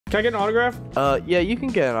Can I get an autograph? Yeah, you can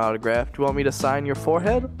get an autograph. Do you want me to sign your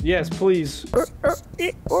forehead? Yes, please.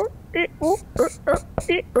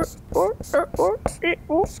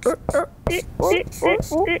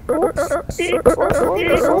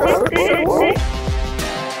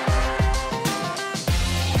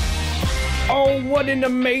 Oh, what an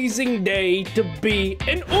amazing day to be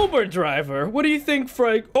an Uber driver. What do you think,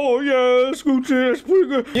 Frank? Oh, yeah, that's good. That's pretty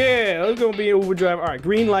good. Yeah, it's gonna be an Uber driver. All right,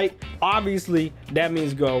 green light. Obviously, that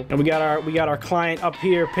means go. And we got our client up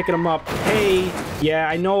here picking him up. Hey, yeah,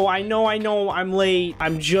 I know. I'm late. I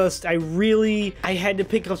had to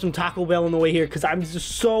pick up some Taco Bell on the way here because I'm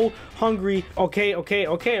just so hungry. Okay.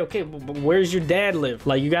 But where's your dad live?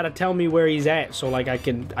 Like, you gotta tell me where he's at so like I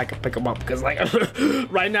can pick him up because like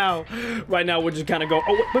right now we're just kind of go.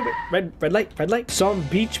 Oh, wait, red light. Some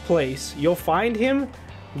beach place. You'll find him.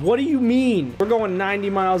 What do you mean? We're going 90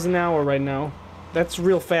 miles an hour right now. That's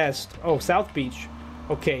real fast. Oh, South Beach.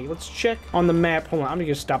 Okay, let's check on the map. Hold on, I'm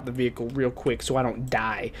gonna stop the vehicle real quick so I don't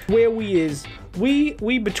die. Where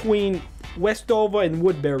we between Westover and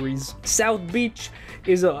Woodbury's. South Beach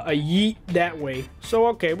is a yeet that way. So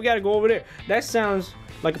okay, we gotta go over there. That sounds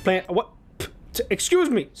like a plan. What? Excuse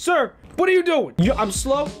me, sir. What are you doing? I'm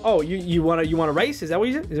slow. Oh, you wanna race? Is that what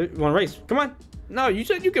you said? You wanna race? Come on. No, you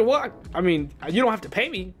said you can walk. I mean, you don't have to pay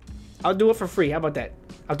me. I'll do it for free. How about that?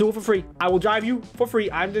 I'll do it for free. I will drive you for free.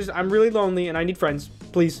 I'm really lonely and I need friends.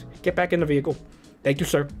 Please get back in the vehicle. Thank you,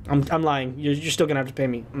 sir. I'm lying. You're still gonna have to pay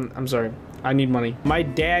me. I'm sorry. I need money. My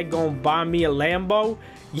dad gonna buy me a Lambo?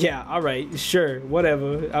 Yeah, all right, sure,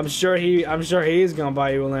 whatever. I'm sure he is gonna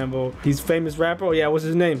buy you a Lambo. He's a famous rapper. Oh, yeah, what's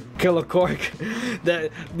his name? Killer Cork.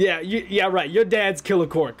 Yeah, right. Your dad's Killer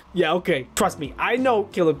Cork. Yeah, okay. Trust me, I know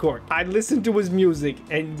Killer Cork. I listen to his music,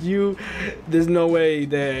 and there's no way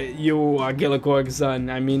that you are Killer Cork's son.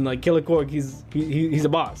 I mean, like Killer Cork, he's a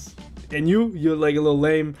boss, and you're like a little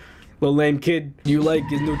lame kid. You like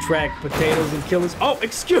his new track, Potatoes and Killers. Oh,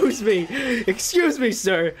 excuse me,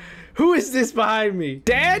 sir. Who is this behind me?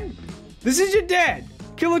 Dad? This is your dad.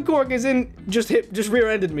 Killer Cork is in, just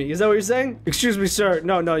rear-ended me. Is that what you're saying? Excuse me, sir.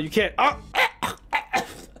 No, you can't. Oh,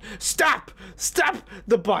 stop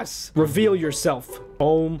the bus. Reveal yourself.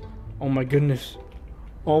 Oh my goodness.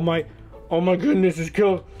 Oh my goodness,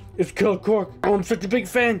 it's Killer Cork. Oh, I'm such a big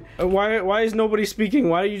fan. Why is nobody speaking?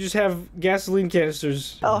 Why do you just have gasoline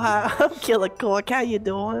canisters? Oh, hi, I'm Killer Cork. How you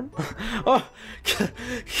doing? Oh,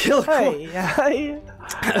 Killer Cork. Hey, how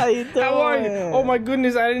you doing? How are you? Oh my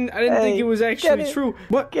goodness, I didn't think it was actually true.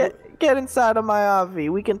 What? Get inside of my RV.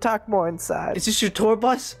 We can talk more inside. Is this your tour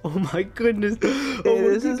bus? Oh my goodness.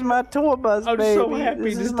 This is my tour bus, baby. I'm so happy.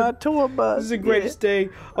 This is my tour bus. This is the greatest day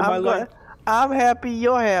of my life. I'm happy,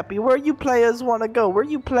 you're happy. Where you players want to go? Where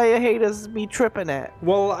you player haters be tripping at?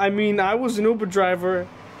 Well, I mean, I was an Uber driver.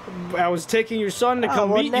 I was taking your son to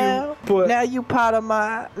come meet you, but now you part of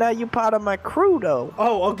my crew, though.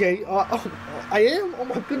 Oh, okay. I am. Oh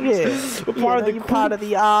my goodness. Yeah. Part of the crew. Part of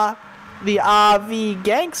the RV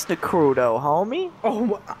gangster crew, though, homie.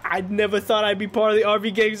 Oh, I never thought I'd be part of the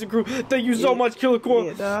RV gangster crew. Thank you so much, Killer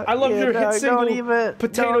Cork. I love your hit single,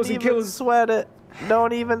 Potatoes and Killers. Sweat it.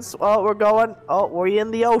 Don't even. Oh, we're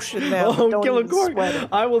in the ocean now. Oh, Killer Cork,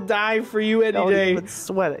 I will die for you any day. Don't even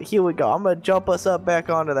sweat it. Here we go. I'm gonna jump us up back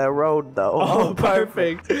onto that road, though. Oh,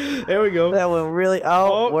 perfect. There we go. That one really.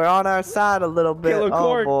 Oh, we're on our side a little bit. Killer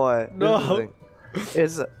Cork. Oh boy. No.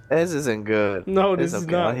 This isn't good. No, this is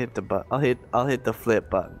not. I'll hit the button. I'll hit the flip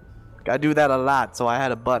button. I do that a lot, so I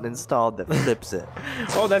had a button installed that flips it.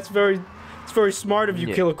 Oh, that's very smart of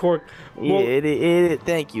you, Killer Cork. Well,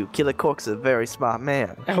 thank you. Killer Cork's a very smart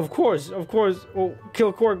man. Of course. Well,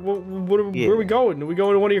 Killer Cork, where are we going? Are we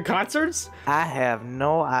going to one of your concerts? I have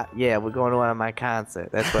no. Yeah, we're going to one of my concerts.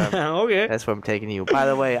 That's where okay. That's where I'm taking you. By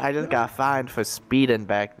the way, I just got fined for speeding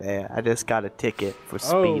back there. I just got a ticket for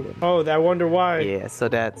speeding. Oh, I wonder why. Yeah, so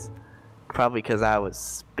that's probably because I was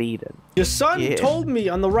speeding. Your son told me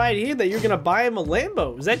on the ride here that you're gonna buy him a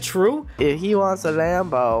Lambo. Is that true? If he wants a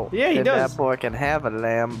Lambo, yeah, he does. That boy can have a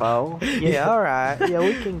Lambo. Yeah, all right. Yeah,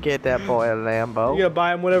 we can get that boy a Lambo. You're gonna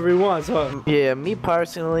buy him whatever he wants, huh? Yeah, me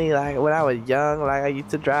personally, like when I was young, like I used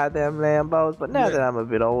to drive them Lambos, but now that I'm a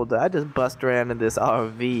bit older, I just bust around in this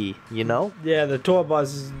RV, you know? Yeah, the tour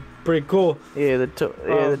bus is pretty cool. Yeah,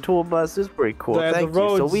 the tour bus is pretty cool. Thank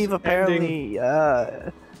you. So we've apparently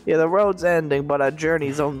yeah, the road's ending, but our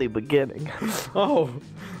journey's only beginning. Oh,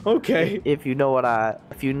 okay. If you know what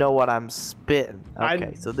I'm spitting.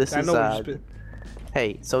 Okay, so this is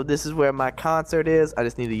hey, so this is where my concert is. I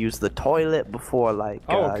just need to use the toilet before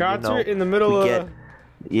concert in the middle of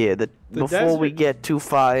before we get too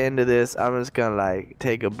far into this, I'm just gonna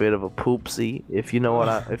take a bit of a poopsie. If you know what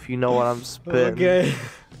I'm spitting. Okay.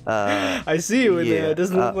 I see you in there. It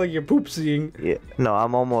doesn't look like you're poop seeing. Yeah. No,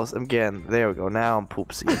 I'm getting. There we go. Now I'm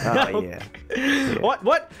poop seeing. Oh yeah.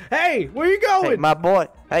 What? Hey, where you going? Hey, my boy.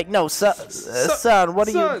 Hey, no, son. What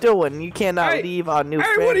are you doing? You cannot leave our new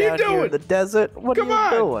friend out here in the desert. What are you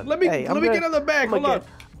doing? Let me get on the back. Hold on.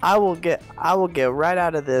 I will get right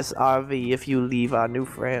out of this RV if you leave our new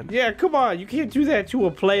friend. Yeah, come on. You can't do that to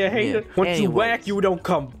a player hater. Yeah. Once you whack, you don't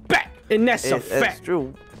come back. And that's a fact. That's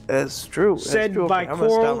true. That's true. Said by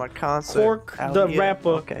Corl, Cork the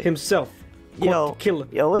rapper himself. Yo, killer.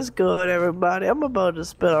 Yo, what's good, everybody? I'm about to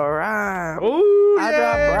spit a rhyme. Ooh, I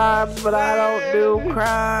drop rhymes, but I don't do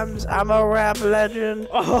crimes. I'm a rap legend.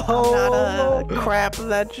 I'm not a crap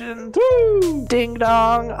legend. Woo. Ding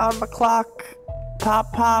dong on the clock.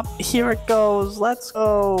 Pop, pop, here it goes, let's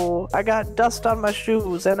go. I got dust on my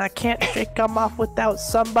shoes and I can't shake them off without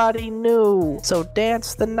somebody new. So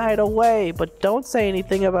dance the night away, but don't say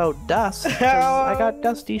anything about dust, 'cause I got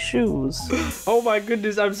dusty shoes. Oh my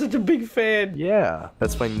goodness, I'm such a big fan. Yeah,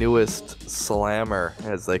 that's my newest slammer,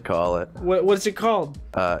 as they call it. What's it called?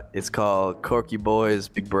 It's called Corky Boys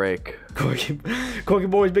Big Break. Corky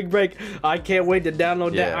Boys Big Break. I can't wait to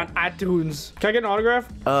download that on iTunes. Can I get an autograph?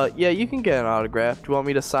 Yeah, you can get an autograph. Do you want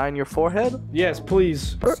me to sign your forehead? Yes,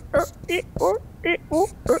 please.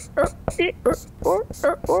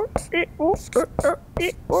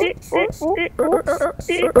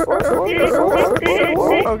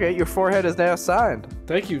 Okay, your forehead is now signed.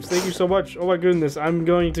 Thank you so much. Oh my goodness, I'm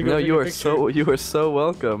going to go. No, you are so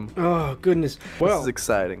welcome. Oh goodness. Well, this is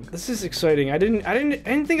exciting. This is exciting. I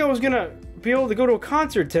didn't think I was gonna be able to go to a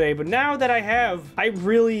concert today, but now that I have, I'm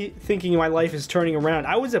really thinking my life is turning around.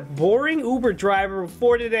 I was a boring Uber driver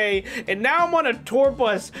before today, and now I'm on a tour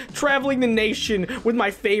bus traveling the nation with my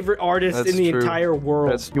favorite artist in the entire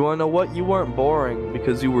world. You wanna know what? You weren't boring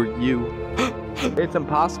because you were you. It's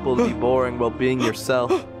impossible to be boring while being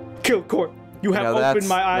yourself. Kill Corp. You have opened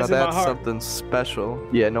my eyes and my heart. That's something special.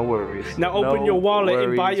 Yeah, no worries. Now open your wallet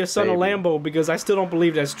and buy your son a Lambo, because I still don't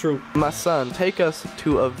believe that's true. My son, take us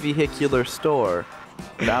to a vehicular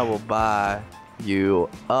and I will buy you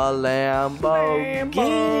a Lamborghini,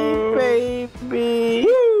 baby.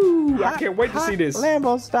 Woo! I can't wait to see this.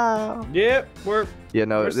 Lambo style. Yep, we're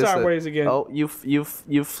sideways again. Oh, you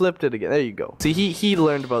flipped it again. There you go. See, he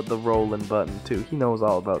learned about the rolling button too. He knows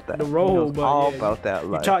all about that. The roll button. All about that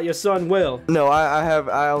life. You taught your son well. No,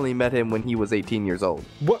 I only met him when he was 18 years old.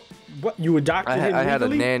 What? You adopted him? I had a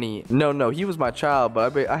nanny. No, he was my child,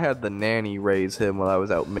 but I had the nanny raise him while I was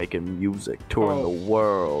out making music, touring the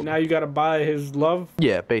world. Now you gotta buy his love?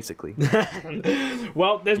 Yeah, basically.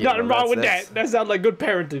 Well, there's nothing wrong with that. That sounds like good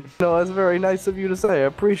parenting. No, that's very nice of you to say. I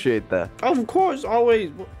appreciate that. Of course, always.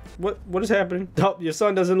 What is happening? Oh, your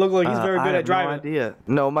son doesn't look like he's very good at driving. I have no idea.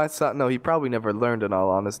 No, my son. No, he probably never learned. In all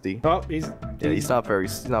honesty. Oh, he's not very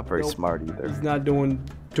smart either. He's not doing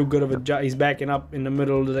too good of a job. He's backing up in the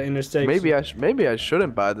middle of the interstate. Maybe I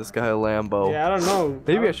shouldn't buy this guy a Lambo. Yeah, I don't know.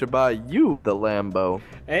 Maybe I should buy you the Lambo.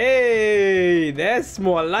 Hey, that's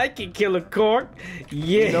more like it, Killer Cork.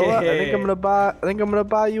 Yeah. You know what? I think I'm gonna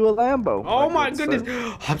buy you a Lambo. Oh my goodness!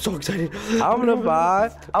 I'm so excited. I'm gonna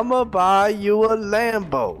buy you a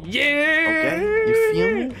Lambo. Yeah. Okay. You feel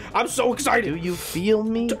me? I'm so excited. Do you feel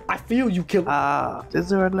me? I feel you, Killer. Is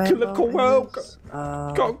there a Lambo? Killer Cork.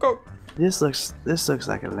 Go. This looks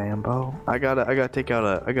like a Lambo. I gotta take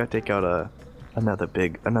out another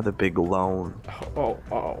big loan. Oh.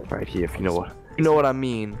 Right here, if you know what I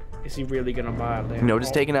mean. Is he really gonna buy a Lambo? You know,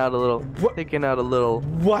 just taking out a little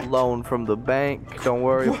loan from the bank. Don't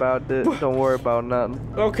worry about it. Don't worry about nothing.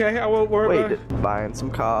 Okay, I won't worry about it. Buying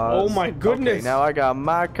some cars. Oh my goodness. Okay, now I got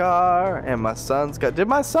my car and my son's got. Did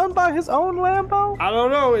my son buy his own Lambo? I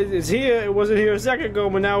don't know. It's here. It wasn't here a second ago,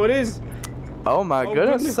 but now it is. Oh my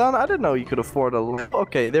goodness, son! I didn't know you could afford a Lambo.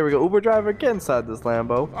 Okay, there we go. Uber driver, get inside this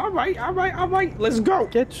Lambo. All right. Let's go.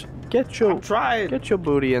 Get your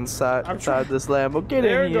booty inside this Lambo. Get in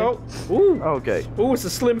here. There you go. Ooh. Okay. Ooh, it's a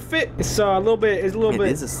slim fit. It's a little bit. It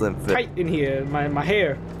is a slim fit. Tight in here. My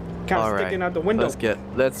hair kind of sticking out the window.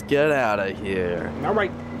 Let's get out of here. All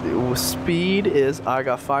right. Speed is. I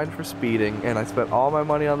got fined for speeding, and I spent all my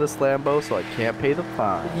money on this Lambo, so I can't pay the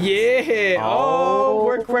fine. Yeah. Oh,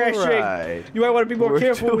 we're crashing. Right. You might want to be more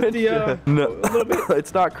careful with the. No, a little bit.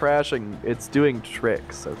 It's not crashing. It's doing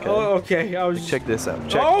tricks. Okay. Oh, okay. Check this out.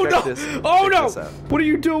 Check this. Oh no! What are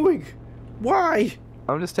you doing? Why?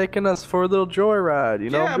 I'm just taking us for a little joyride. You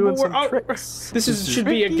know, I'm doing some tricks. This should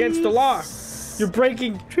be against the law. You're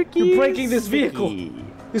breaking this vehicle.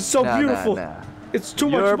 It's so beautiful. Nah. It's too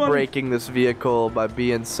much money. You're breaking this vehicle by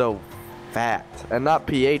being so fat. And not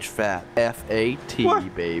PH fat. F-A-T,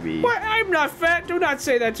 baby. What? I'm not fat. Do not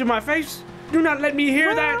say that to my face. Do not let me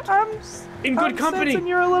hear that. In good company. Sensing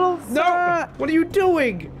you're a little No. What are you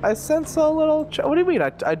doing? I sense a little. What do you mean?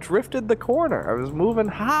 I drifted the corner. I was moving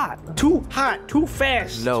hot. Too hot. Too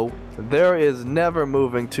fast. No, there is never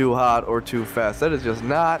moving too hot or too fast. That is just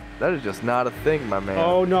not. That is just not a thing, my man.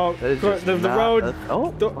 Oh no. That is just the not road.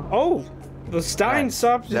 a- The sign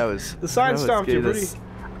stopped. The sign stopped you. Pretty.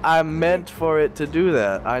 I meant for it to do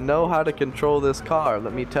that. I know how to control this car.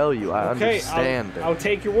 Let me tell you. I understand it. I'll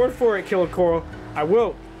take your word for it, Killer Corl. I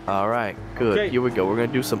will. All right, good. Okay. Here we go. We're gonna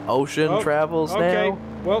do some ocean travels now.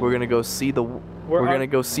 Well, we're gonna go see the. We're gonna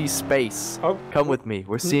go see space. Come with me.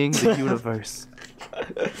 We're seeing the universe.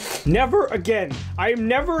 Never again. I am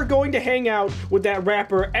never going to hang out with that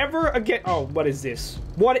rapper ever again. Oh, what is this?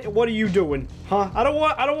 What are you doing? Huh? I don't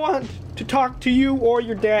want to talk to you or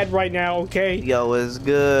your dad right now, okay? Yo, it's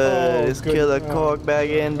good. Oh, It's good. Killer Cork back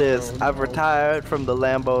in this. I've retired from the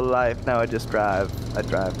Lambo life. Now I just drive. I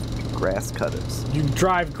drive grass cutters. You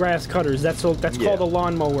drive grass cutters. That's called a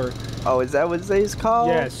lawnmower. Oh, is that what they's called?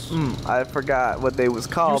 Yes. I forgot what they was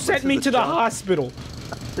called. You sent me to the hospital.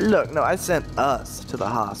 Look, no, I sent us to the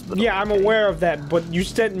hospital. Yeah, I'm aware of that, but you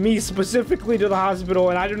sent me specifically to the hospital,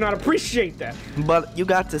 and I do not appreciate that. But you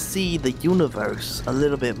got to see the universe a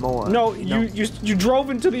little bit more. No, you drove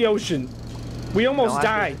into the ocean. We almost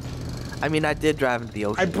died. I mean, I did drive into the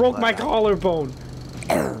ocean. I broke my collarbone.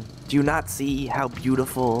 Do you not see how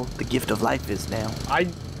beautiful the gift of life is now?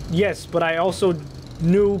 Yes, but I also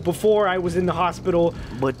knew before I was in the hospital.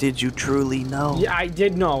 But did you truly know? Yeah, I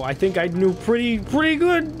did know. I think I knew pretty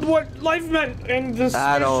good what life meant and the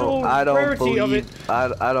special rarity of it.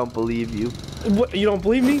 I don't believe you. What, you don't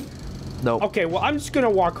believe me? No. Okay, well, I'm just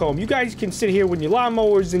gonna walk home. You guys can sit here with your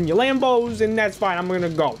lawnmowers and your Lambos, and that's fine. I'm gonna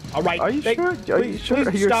go. All right? Are you sure? Are you sure?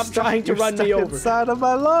 Please stop trying to run me over. Inside of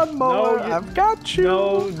my lawnmower. No, I've got you.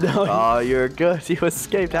 No. Oh, you're good. You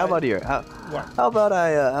escaped. How about here? How about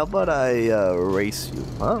I race you?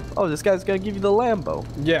 Huh? Oh, this guy's gonna give you the Lambo.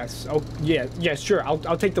 Yes. Oh, yeah. Yeah. Sure. I'll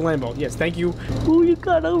take the Lambo. Yes. Thank you. Ooh, you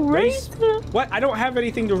got a race? What? I don't have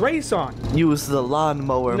anything to race on. Use the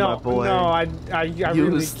lawnmower, my boy. No. I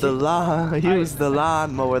Use the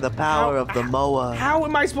lawnmower, the power of the mower. How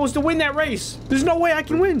am I supposed to win that race? There's no way I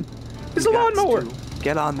can win. It's a lawnmower.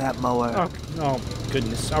 Get on that mower. Oh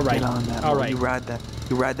goodness. All right. Get on that All mower. right.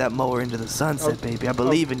 You ride that mower into the sunset, baby. I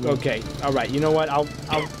believe in you. Okay. All right. You know what?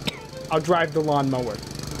 I'll drive the lawnmower.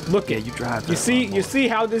 Look at you drive. You see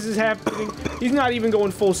how this is happening? He's not even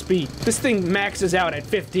going full speed. This thing maxes out at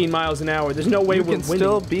 15 miles an hour. There's no way we're winning. You can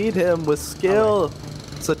still beat him with skill. Right.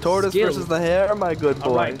 It's the tortoise versus the hare, my good boy.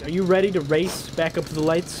 All right. Are you ready to race back up to the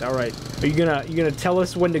lights? All right. Are you gonna tell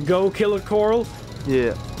us when to go, Killer Corl?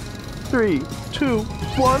 Yeah. 3, 2,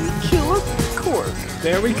 1, Killer Corl.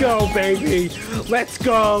 There we go, baby. Let's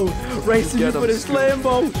go. Racing you for this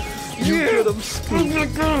Lambo. You get them, Scoop.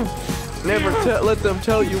 Never let them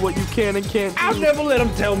tell you what you can and can't do. I'll never let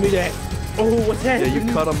them tell me that. Oh, what's happening? Yeah,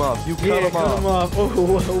 you cut them off. You cut them off.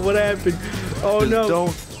 Oh, what happened? Oh, just no.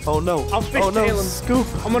 Don't. Oh, no. I'll fishtail him. Scoop.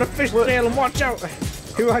 I'm going to fishtail him. Watch out.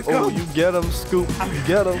 Here I go. Oh, you get him, Scoop. You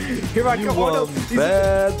get him. Here I go. Oh, no.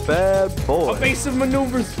 Bad boy. Evasive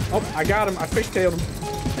maneuvers. Oh, I got him. I fishtailed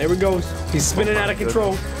him. There he goes. He's spinning out of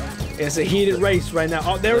control. It's a heated race right now.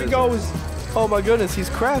 Oh, there he goes. Oh my goodness, he's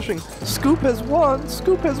crashing. Scoop has won.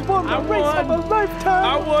 Scoop has won the race of a lifetime.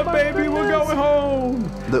 I won, baby. We're going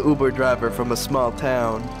home. The Uber driver from a small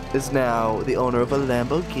town is now the owner of a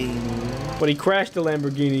Lamborghini. But he crashed the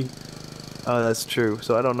Lamborghini. Oh, that's true.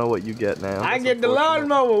 So I don't know what you get now. I get the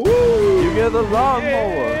lawnmower. Woo! You get the lawnmower.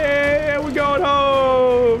 Yeah, we're going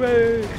home. Man.